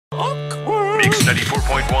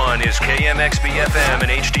94.1 is KMXB FM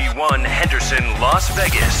and HD1 Henderson, Las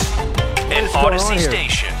Vegas. An Odyssey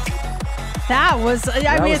station. That was,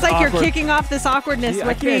 I mean, it's like awkward. you're kicking off this awkwardness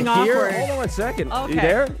with being awkward. Hold on 1 second. Okay. You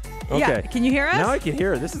there? Okay. Yeah, can you hear us? Now I can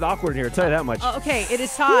hear it. This is awkward in here, I'll tell you that much. Okay, it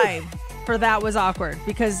is time for That Was Awkward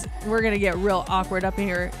because we're going to get real awkward up in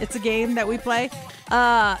here. It's a game that we play.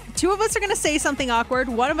 Two of us are going to say something awkward.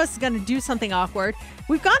 One of us is going to do something awkward.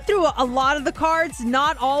 We've gone through a lot of the cards,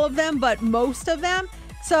 not all of them, but most of them.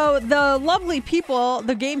 So the lovely people,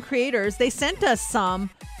 the game creators, they sent us some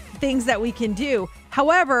things that we can do.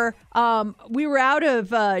 However, we were out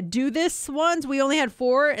of do this ones. We only had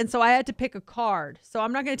 4, and so I had to pick a card. So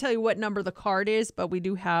I'm not going to tell you what number the card is, but we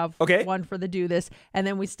do have one for the do this, and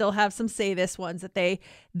then we still have some say this ones that they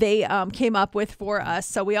came up with for us.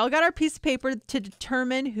 So we all got our piece of paper to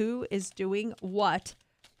determine who is doing what.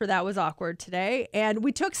 For That Was Awkward today. And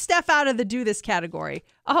we took Steph out of the do this category.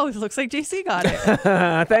 Oh, it looks like JC got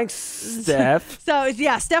it. Thanks, Steph. So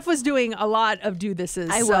yeah, Steph was doing a lot of do thises.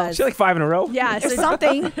 I was. She like 5 in a row. Yeah, so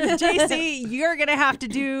something. JC, you're going to have to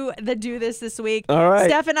do the do this week. All right.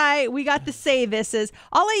 Steph and I, we got the say thises.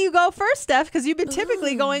 I'll let you go first, Steph, because you've been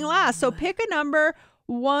typically going last. So pick a number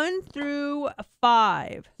 1 through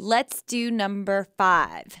 5. Let's do number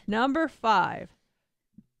 5. Number 5.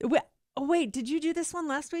 Oh, wait, did you do this one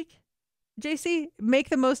last week? JC, make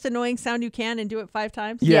the most annoying sound you can and do it 5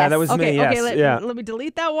 times. Yeah, that was me. Yes. Okay, let me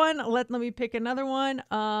delete that one. Let me pick another one.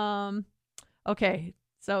 Okay,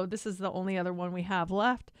 so this is the only other one we have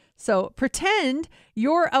left. So pretend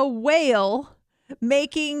you're a whale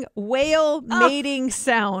making whale mating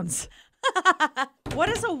sounds. What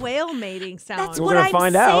is a whale mating sound? That's We're what gonna I'm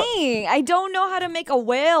find out. saying. I don't know how to make a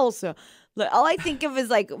whale. So all I think of is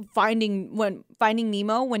like finding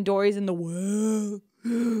Nemo when Dory's in the whale.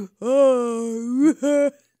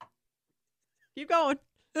 Keep going.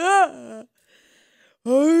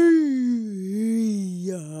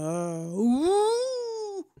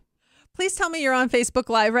 Please tell me you're on Facebook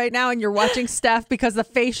Live right now and you're watching Steph because the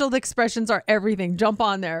facial expressions are everything. Jump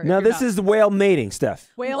on there. Now, this is whale mating,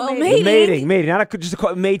 Steph. whale mating. Mating. Not just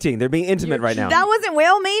mating. They're being intimate right now. That wasn't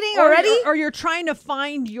whale mating already? Or you're trying to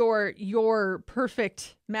find your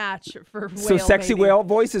perfect match for whale So sexy mating. whale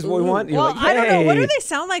voice is what we want? You're Well, like, I don't know. What do hey. they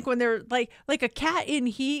sound like when they're like a cat in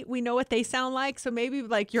heat? We know what they sound like. So maybe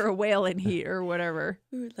like you're a whale in heat or whatever.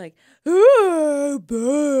 Like, oh,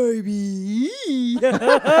 baby.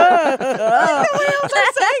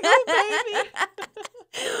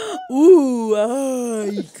 Ooh,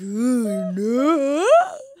 I could.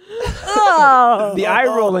 Oh. The eye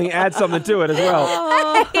rolling adds something to it as well.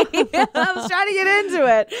 I was trying to get into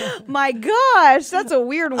it. My gosh, that's a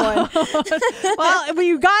weird one. Well,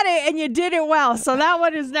 you got it and you did it well. So that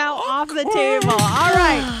one is now off the table. All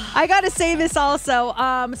right. I got to say this also.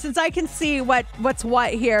 Since I can see what's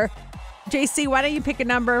what here. JC, why don't you pick a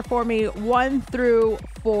number for me 1 through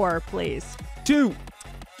 4, please? 2.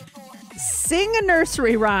 Sing a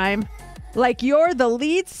nursery rhyme like you're the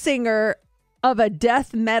lead singer of a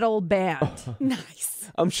death metal band. Nice.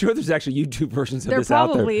 I'm sure there's actually YouTube versions of There this out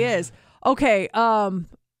there. probably is. Okay.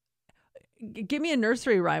 Give me a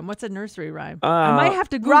nursery rhyme. What's a nursery rhyme? I might have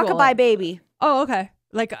to Google Rockabye it. Baby. Oh, okay.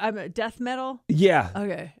 Like I'm a death metal. Yeah.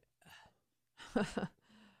 Okay.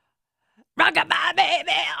 Rockabye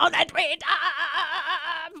baby on that treetop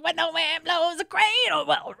when the wind blows the cradle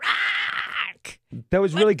will rock. That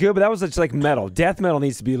was really good, but that was just like metal. Death metal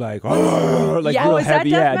needs to be like, like Yeah. real Oh, is that heavy.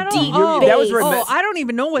 death Yeah, metal? deep. Oh, That was very I don't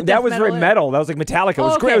even know what that death was metal very is. metal. That was like Metallica. It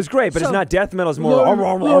was great. okay. It was great, but So- it's not death metal. It's more.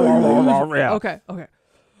 Yeah. Okay.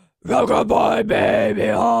 Rockabye baby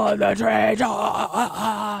on the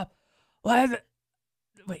treetop. Wait,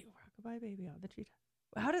 rockabye baby on the treetop.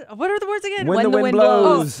 What are the words again? When the wind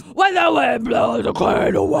blows. Oh, when the wind blows, the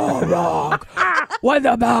cradle will rock. When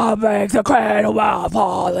the bell makes the cradle will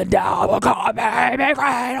falling down. We'll call baby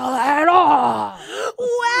cradle and all.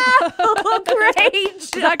 Wow, great.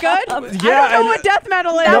 Is that good? Yeah, I don't know and- what death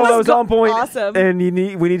metal is. No, that was on point. awesome. And we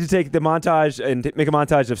need to take the montage and make a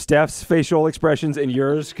montage of Steph's facial expressions and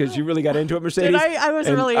yours because you really got into it, Mercedes. Did I was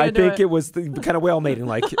And really I into think it. it was the kind of whale mating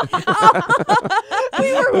like.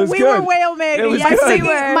 We was were good. whale mating. It was My good. singing,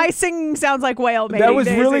 my singing sounds like whale mating. That was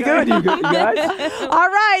really basically. good, you guys. All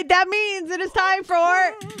right, that means it is time for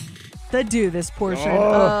the do this portion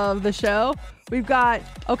of the show. We've got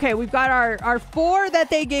our 4 that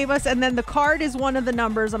they gave us, and then the card is one of the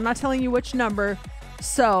numbers. I'm not telling you which number.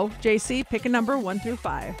 So, JC, pick a number 1 through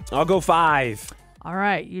 5. I'll go 5. All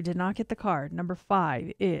right, you did not get the card. Number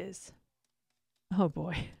 5 is, oh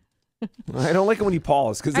boy. I don't like it when you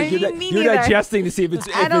pause because I you're mean, me you're neither. digesting to see if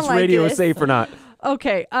I don't it's like radio it. safe or not.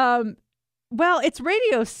 Okay, Well, it's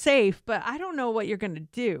radio safe, but I don't know what you're going to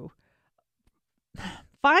do.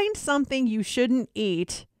 Find something you shouldn't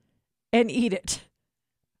eat and eat it.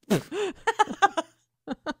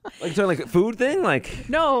 Like something like a food thing? Like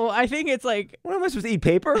No, I think it's like what am I supposed to eat?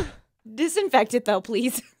 Paper? Disinfect it though,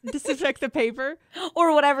 please. disinfect the paper.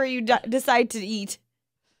 Or whatever you decide to eat.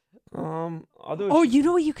 I'll do it. Oh, you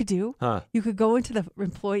know what you could do? Huh. You could go into the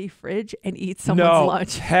employee fridge and eat someone's No,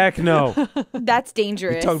 lunch. heck no. That's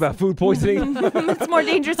dangerous. Talk about food poisoning. It's more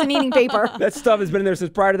dangerous than eating paper. That stuff has been in there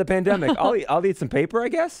since prior to the pandemic. I'll eat some paper, I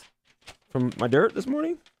guess, from my dirt this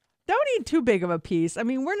morning. Don't eat too big of a piece. I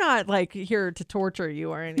mean, we're not like here to torture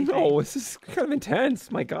you or anything. No, this is kind of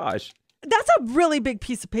intense. My gosh. That's a really big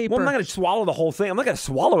piece of paper. Well, I'm not going to swallow the whole thing. I'm not going to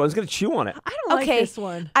swallow it. I'm just going to chew on it. I don't like this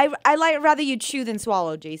one. I like rather you chew than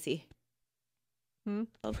swallow, JC.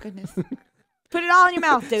 Oh goodness. Put it all in your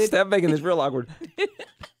mouth, dude. Steph making this real awkward.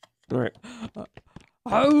 All right.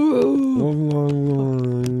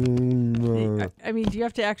 I mean, do you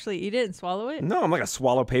have to actually eat it and swallow it? No, I'm not going to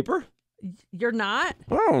swallow paper. You're not?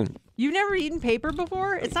 Oh. You've never eaten paper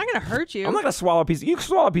before? It's not going to hurt you. I'm not going to swallow a piece. You can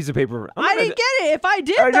swallow a piece of paper. I didn't get it. If I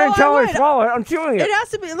did, I didn't tell I me would. to swallow it. I'm chewing it. It has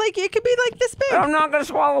to be like, it could be like this big. I'm not going to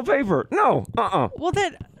swallow paper. No. Well,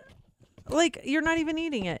 then, like, you're not even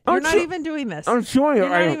eating it. I'm You're not chew- even doing this. I'm chewing it. You're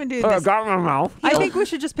not even doing I this. got it in my mouth. I think we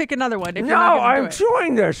should just pick another one. If No, you're not gonna I'm do it.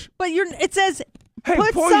 chewing this. But it says Hey,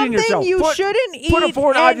 put poison something yourself. you Put- shouldn't eat. put a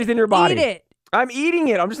foreign and object in your body. Eat it. I'm eating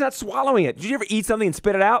it. I'm just not swallowing it. Did you ever eat something and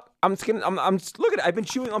spit it out? I'm just gonna. I'm just, look at it. I've been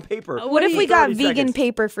chewing on paper. What if we got 30 vegan seconds.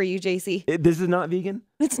 paper for you, JC? This is not vegan.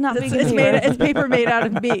 It's not vegan It's paper. it's paper made out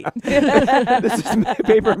of meat. This is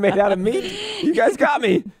paper made out of meat. You guys got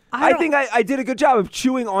me. I think I did a good job of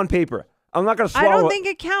chewing on paper. I'm not gonna swallow. I don't it. think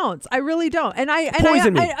it counts. I really don't. And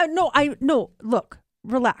Poison me. no. Look,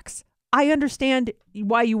 relax. I understand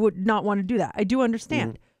why you would not want to do that. I do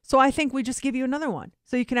understand. So I think we just give you another one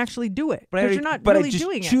so you can actually do it because you're not really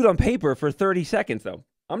doing I just chewed it. on paper for 30 seconds though.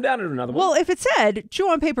 I'm down to another one. Well, if it said chew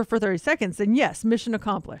on paper for 30 seconds, then yes, mission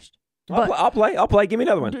accomplished. I'll play. I'll play. Give me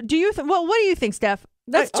another one. Do you? Well, what do you think, Steph?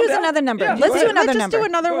 Let's choose down. another number. Yeah, Let's go do ahead. another Let's number. just do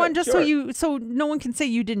another Go one, ahead, just so no one can say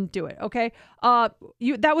you didn't do it. Okay.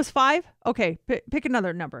 That was 5. Okay. Pick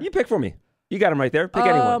another number. You pick for me. You got them right there. Pick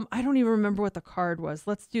anyone. I don't even remember what the card was.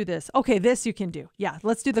 Let's do this. Okay, this you can do. Yeah,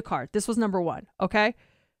 let's do the card. This was number 1. Okay.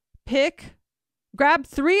 Grab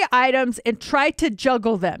 3 items and try to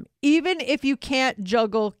juggle them. Even if you can't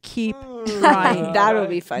juggle, keep trying. That'll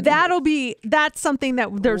be fun. That's something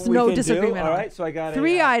that there's We no can do. disagreement All on. right, so I got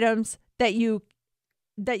 3 items that you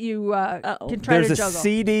can try There's to a juggle.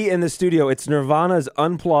 CD in the studio. It's Nirvana's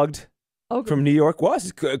Unplugged Okay. from New York. Well,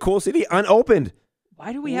 it's a cool CD, unopened.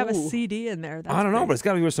 Why do we have a CD in there? That's I don't know, great. but it's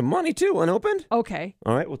got to be worth some money too, unopened. Okay.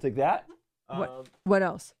 All right, we'll take that. What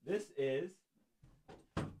else? This is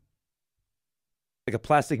like a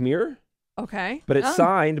plastic mirror, Okay. but it's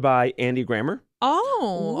signed by Andy Grammer.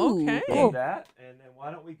 Oh, Ooh. okay. Take that, and then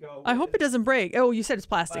why don't we go? I hope it doesn't break. Oh, you said it's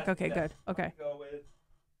plastic. Okay, Yeah. good. Okay. Go with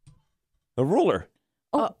a ruler.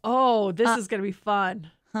 This is going to be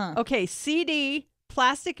fun. Huh. Okay, CD,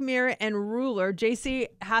 plastic mirror, and ruler. JC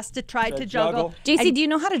has to try to juggle. JC, do you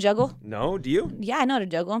know how to juggle? No, do you? Yeah, I know how to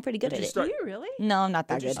juggle. I'm pretty good Did at you it. start- Do you really? No, I'm not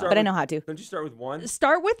that Don't you good, start but I with- know how to. Don't you start with one?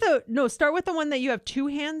 Start with the one that you have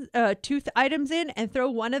 2 items in, and throw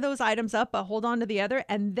one of those items up, but hold on to the other,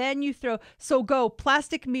 and then you throw. So go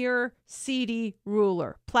plastic mirror, CD,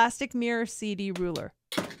 ruler. Plastic mirror, CD, ruler.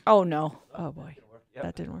 Oh no. Oh boy, Yep.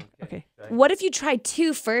 that didn't work. Okay. What if you try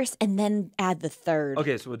 2 first and then add the third?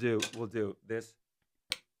 Okay, so we'll do this.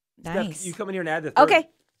 Nice. Steph, you come in here and add the third. Okay.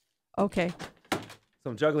 Okay.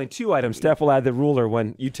 So I'm juggling 2 items. Steph will add the ruler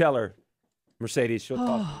when you tell her, Mercedes, she'll toss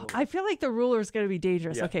the ruler. I feel like the ruler is going to be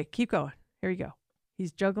dangerous. Yeah. Okay, keep going. Here you go.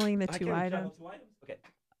 He's juggling the I 2 can items. juggle 2 items? Okay.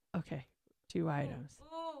 Okay, 2 items.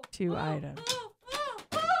 2 items.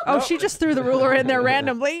 Oh, she just threw the ruler in there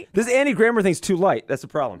randomly. This Andy Grammer thing's too light. That's the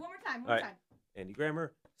problem. One more time. All right. Andy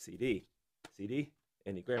Grammer, CD,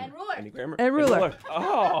 Andy Grammer, And ruler. Andy Grammer, And ruler.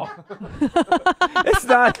 Oh, it's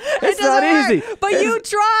not It doesn't not work, easy. but you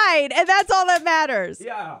tried, and that's all that matters.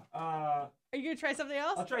 Yeah. Are you gonna try something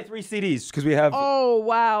else? I'll try 3 CDs because we have Oh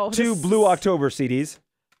wow, 2 Blue October CDs.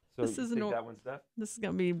 So This is take an- that one, Steph. This is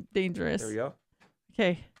gonna be dangerous. There we go.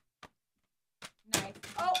 Okay, Nice.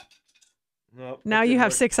 Oh. Nope, now that you didn't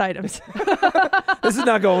have work. 6 items. This is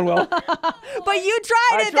not going well. But you tried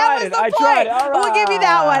I it. tried That was it. the I point. tried it. All We'll give you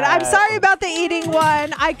that one. I'm right. sorry about the eating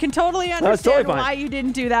one. I can totally it's understand totally fine. why you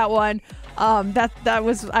didn't do that one. That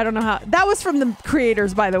was, I don't know how. That was from the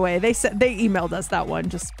creators, by the way. They emailed us that one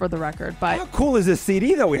just for the record. But How cool is this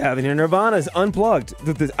CD that we have in here? Nirvana's Unplugged,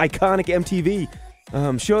 the iconic MTV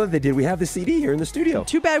show that they did. We have the CD here in the studio.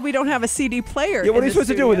 Too bad we don't have a CD player. Yeah, what in are you the supposed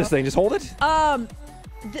to do with studio. this thing? Just hold it?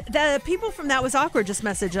 The people from That Was Awkward just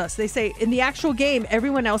message us. They say, in the actual game,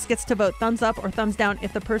 everyone else gets to vote thumbs up or thumbs down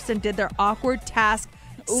if the person did their awkward task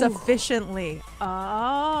sufficiently.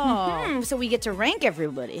 Oh. So we get to rank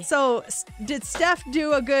everybody. So, did Steph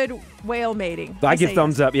do a good whale mating? I give say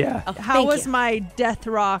thumbs yes. up, yeah. Oh, How thank was you. my death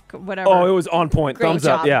rock, whatever? Oh, it was on point. Great Thumbs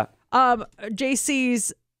up, job. yeah.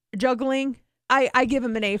 JC's juggling, I give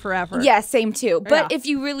him an A for effort. Yeah, same too. But Yeah. if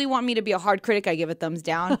you really want me to be a hard critic, I give a thumbs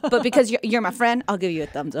down. But because you're my friend, I'll give you a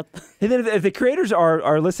thumbs up. And then if the creators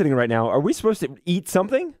are listening right now, are we supposed to eat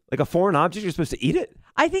something? Like a foreign object? You're supposed to eat it?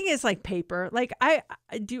 I think it's like paper. Like I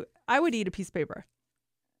would eat a piece of paper.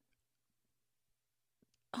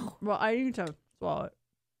 Oh. Well, I need to swallow it.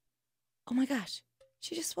 Oh my gosh.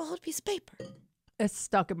 She just swallowed a piece of paper. It's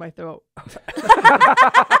stuck in my throat.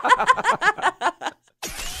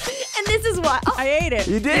 And this is why. Oh, I ate it.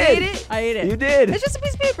 You did. I ate it. You did. It's just a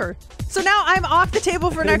piece of paper. So now I'm off the table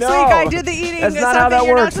for next No. week. I did the eating. That's It's not how something that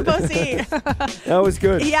you're works. not supposed to eat. That was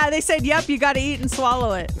good. Yeah, they said, yep, you got to eat and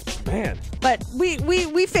swallow it. Man. But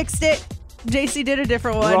we fixed it. JC did a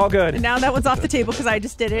different one. We're all good. And now that one's off the table because I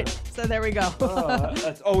just did it. So there we go.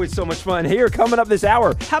 That's always so much fun. Here, coming up this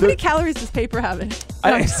hour. How many calories does paper have in it?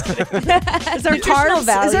 Is there Nutritional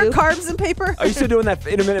carbs? Is there value. carbs in paper? Are you still doing that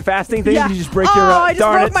intermittent fasting thing? Yeah. You just break oh, your I just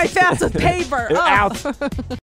darn broke it. my fast with paper. Oh. Out.